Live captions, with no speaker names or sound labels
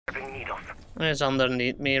It's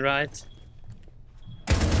underneath me, right?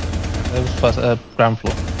 It was first, ground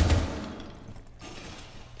floor.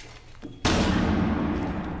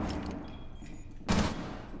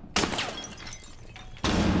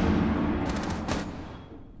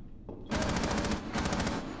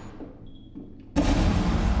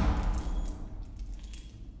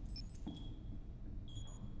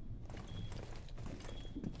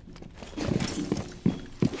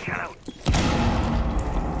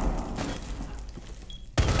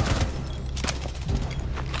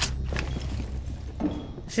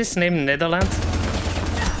 Is his name Netherlands?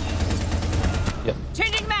 Yep.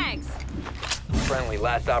 Changing mags. Friendly,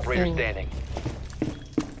 last operator standing.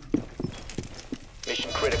 Mission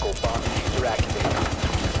critical. Bomb diffuser activated.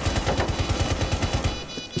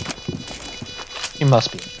 He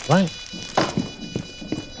must be, right?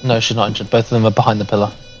 No, she's not injured. Both of them are behind the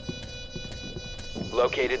pillar.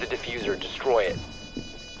 Located the diffuser. Destroy it.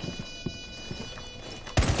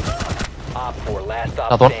 Op 4, last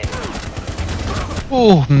op Another one. standing.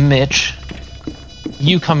 Oh, Mitch.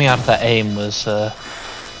 You coming out of that aim was, woo!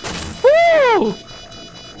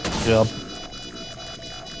 Good job.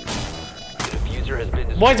 The diffuser has been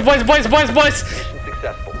destroyed. Boys! Mission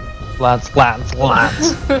successful. Lads.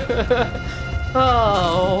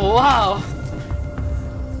 Oh, wow.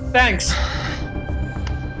 Thanks.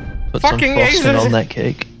 Put Fucking some frosting aces. on that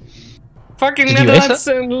cake. Fucking Did you ace Netherlands,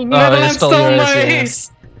 it? Netherlands stole stole your my ace, yeah.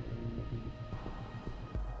 ace.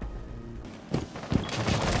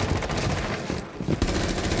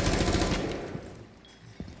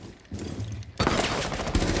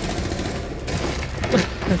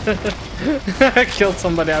 I killed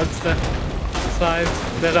somebody outside.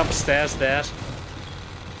 They're upstairs there.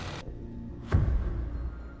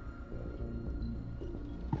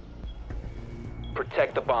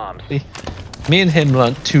 Protect the bombs. See, me and him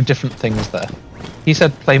learnt two different things there. He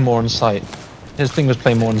said play more on sight. His thing was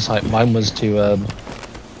play more on sight. Mine was to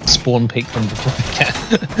spawn peek them before they can.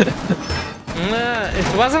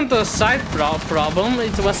 It wasn't the side problem.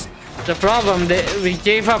 It was the problem that we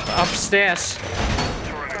gave up upstairs.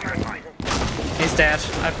 He's dead.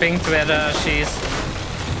 I pinged where she is.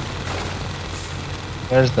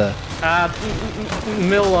 Where's the?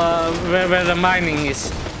 Mill, where the mining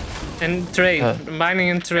is. And trade. Mining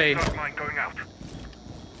and trade.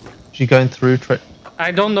 She going through?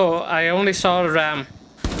 I don't know. I only saw a ram.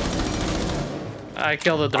 I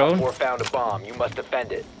killed a Op drone. 4 found a bomb. You must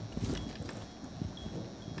defend it.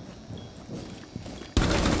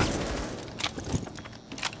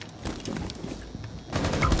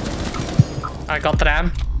 I got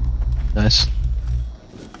ram. Nice.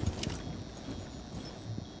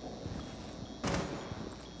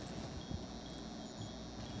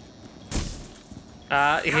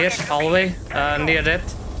 Here's hallway, near it.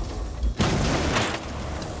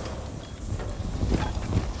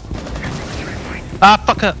 Ah,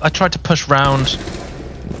 fucker! I tried to push round.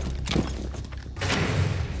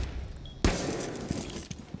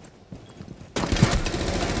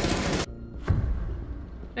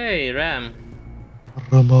 Hey, ram.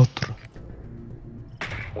 Robot.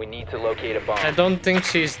 We need to locate a bomb. I don't think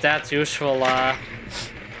she's that useful,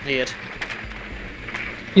 here.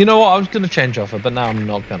 You know what? I was gonna change off her, but now I'm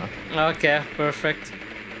not gonna. Okay, perfect.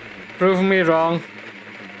 Prove me wrong.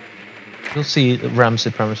 You'll see Ram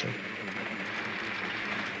supremacy.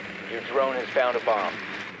 Your drone has found a bomb.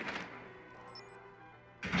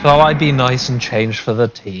 Shall I be nice and change for the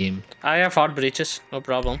team? I have hard breaches, no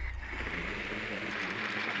problem.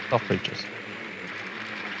 Soft breaches.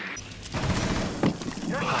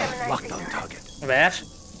 Locked on target. Where?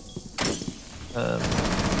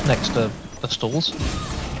 Next to the stalls.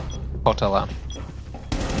 Hotel out.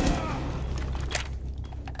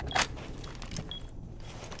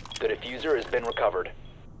 The diffuser has been recovered.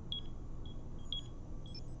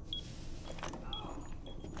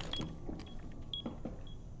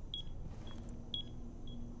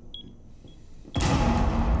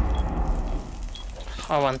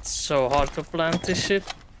 I want so hard to plant this shit.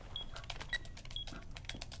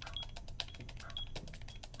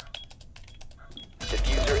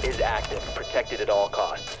 Diffuser is active. Protected at all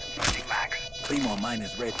costs. Claymore mine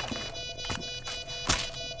is ready.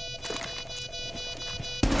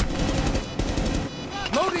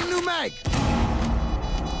 Loading new mag!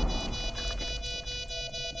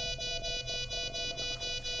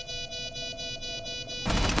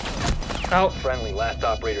 Ow. Friendly, last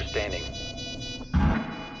operator standing.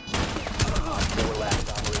 Four last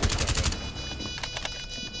operator standing.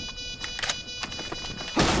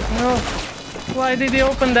 No. Why did he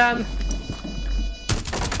open that?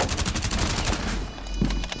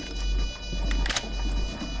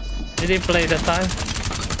 Did he play the time?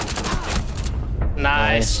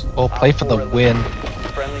 Nice. Or play for the win.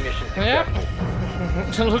 Friendly mission Yeah.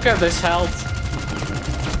 successful. Look at this health.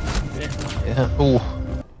 Yeah. Ooh.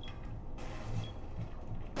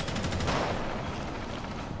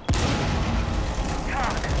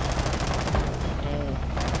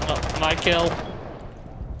 Oh, my kill.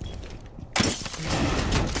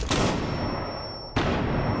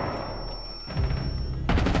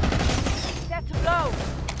 Set to blow.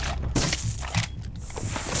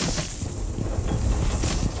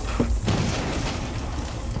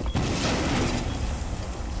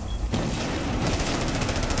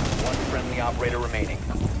 One friendly operator remaining.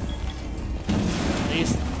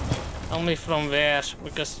 Please. Tell me from where,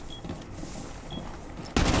 because...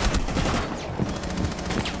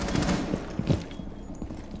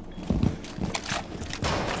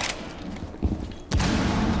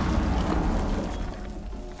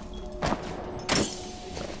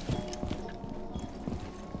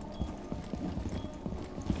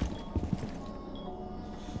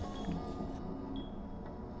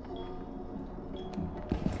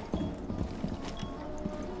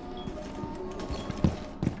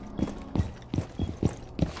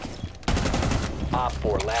 Op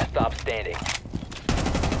 4, last stop standing.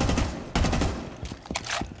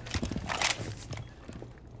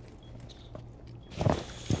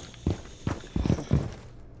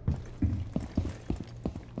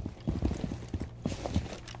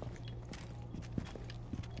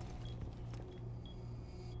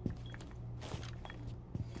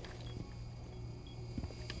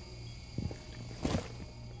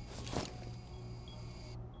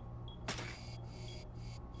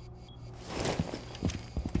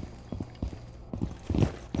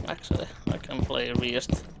 Actually, I can play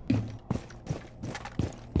Reist.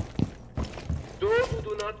 Those who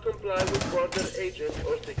do not comply with border agent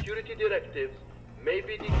or security directives may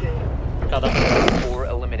be detained. Got him. 4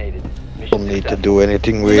 eliminated. Mission Don't need to successful. do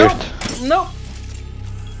anything weird. No!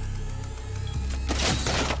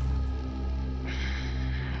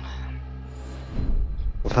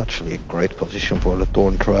 It's actually a great position for the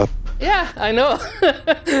thorn trap. Yeah, I know.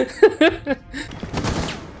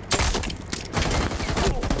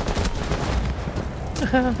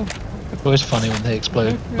 It's always funny when they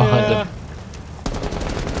explode behind them.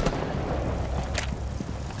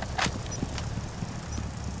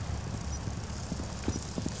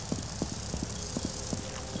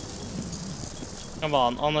 Come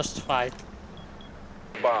on, honest fight.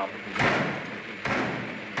 Bomb.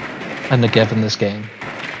 And again in this game.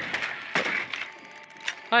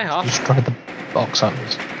 Hi, Hoff. Destroy the box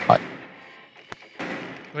items. Right.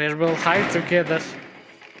 We will hide together.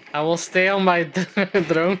 I will stay on my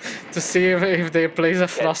drone to see if they place a 10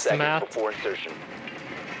 frost seconds mat. before insertion.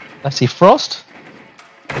 Let's see, frost?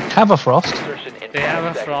 They have a frost. Insertion in They 5 have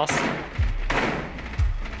a seconds. frost.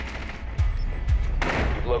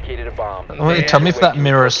 You've located a bomb. Well, Tell me if that Wait,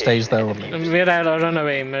 mirror location stays there or and not. defuse. Mirror, run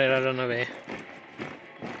away, Mirror, run away.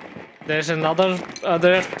 There's another,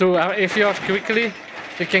 there two. If you're quickly,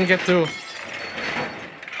 you can get through.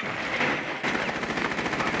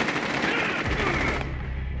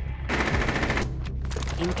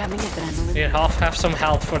 Incoming adrenaline. Here, Hoff, have some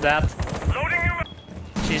help for that.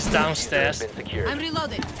 She's downstairs. Been secured. I'm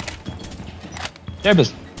reloading.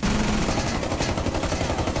 Jebus.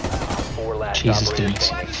 4 last Jesus, operators dudes.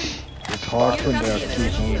 standing. It's hard when there are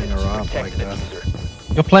two moving around like Protect the that.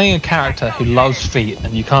 diffuser. You're playing a character who loves feet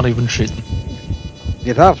and you can't even shoot them.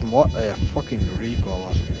 It has fucking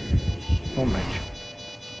recoil. So much.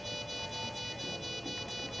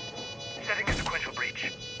 Setting a sequential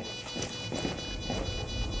breach.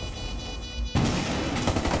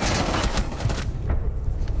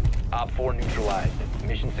 Op 4 neutralized.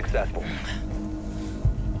 Mission successful.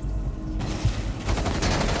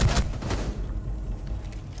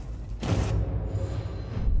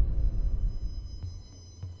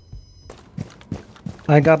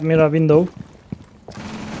 I got mirror window.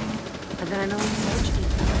 Adrenaline surge.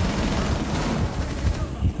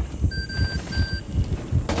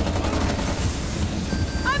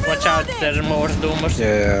 Watch out, there are more doomers.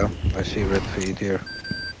 Yeah, I see red feet here.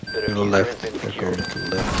 The To the diffuser left. has been They're going secured. to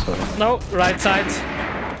the left side. No, right side.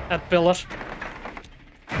 At pillar.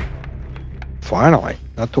 Finally,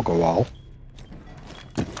 that took a while.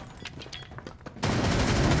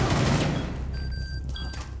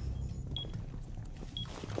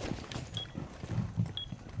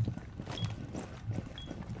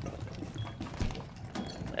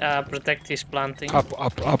 Protect his planting. Up,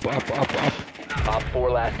 up, up, up, up, up. Op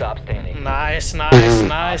 4 last stop standing. Nice, nice,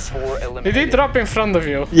 nice. 4 Did he eliminated. drop in front of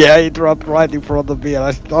you? Yeah, he dropped right in front of me and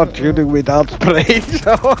I started shooting without spray,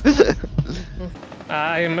 so...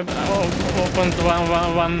 I opened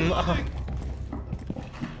one.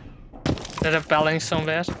 They're rappelling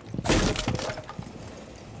somewhere.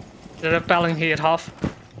 They're rappelling here, Hoff.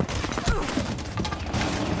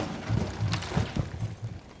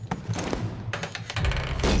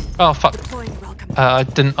 Oh fuck. Deploying welcome. I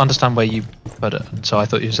didn't understand where you put it, so I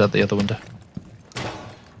thought you was at the other window.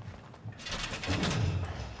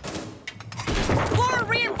 Floor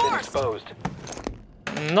reinforced. Exposed.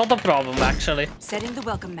 Not a problem, actually. Setting the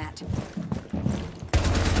welcome mat.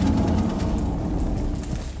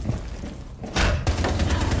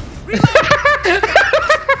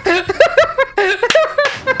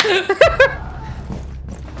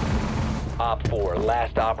 Op 4,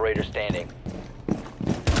 last operator standing.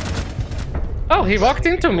 Oh, he walked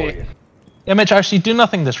into me. Yeah, Mitch, actually do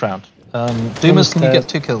nothing this round. Doomers, can you get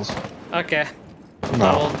 2 kills? Okay.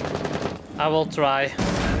 No. I will try.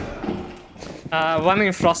 One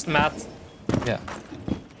in frost mat. Yeah.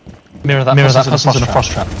 Mirror that person's in a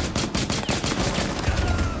frost trap.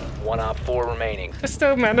 One Op 4 remaining. I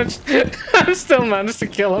still managed. I still managed to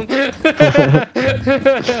kill him.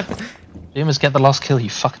 Doomers, get the last kill, you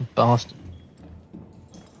fucking bastard.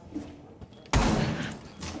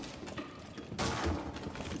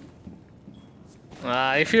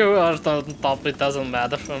 If you are on top, it doesn't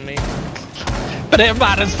matter for me. But it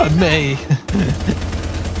matters for me!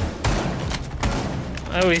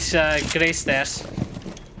 I wish grey stairs.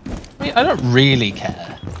 I mean, I don't really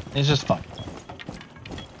care. It's just fun.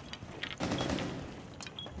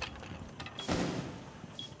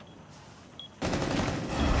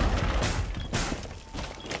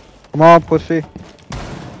 Come on, pussy.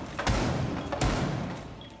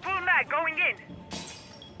 Full mag going in.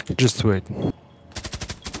 Just wait.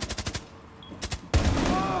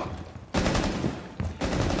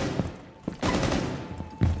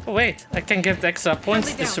 Oh, wait, I can get extra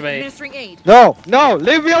points this way. Administering aid. No, no,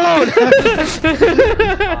 leave me alone.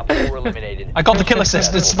 Op 4 eliminated. I got the kill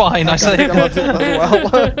assist, it's fine, I say.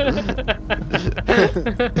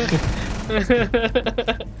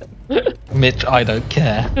 Mitch, I don't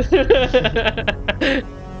care.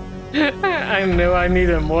 I knew I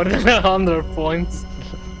needed more than 100 points.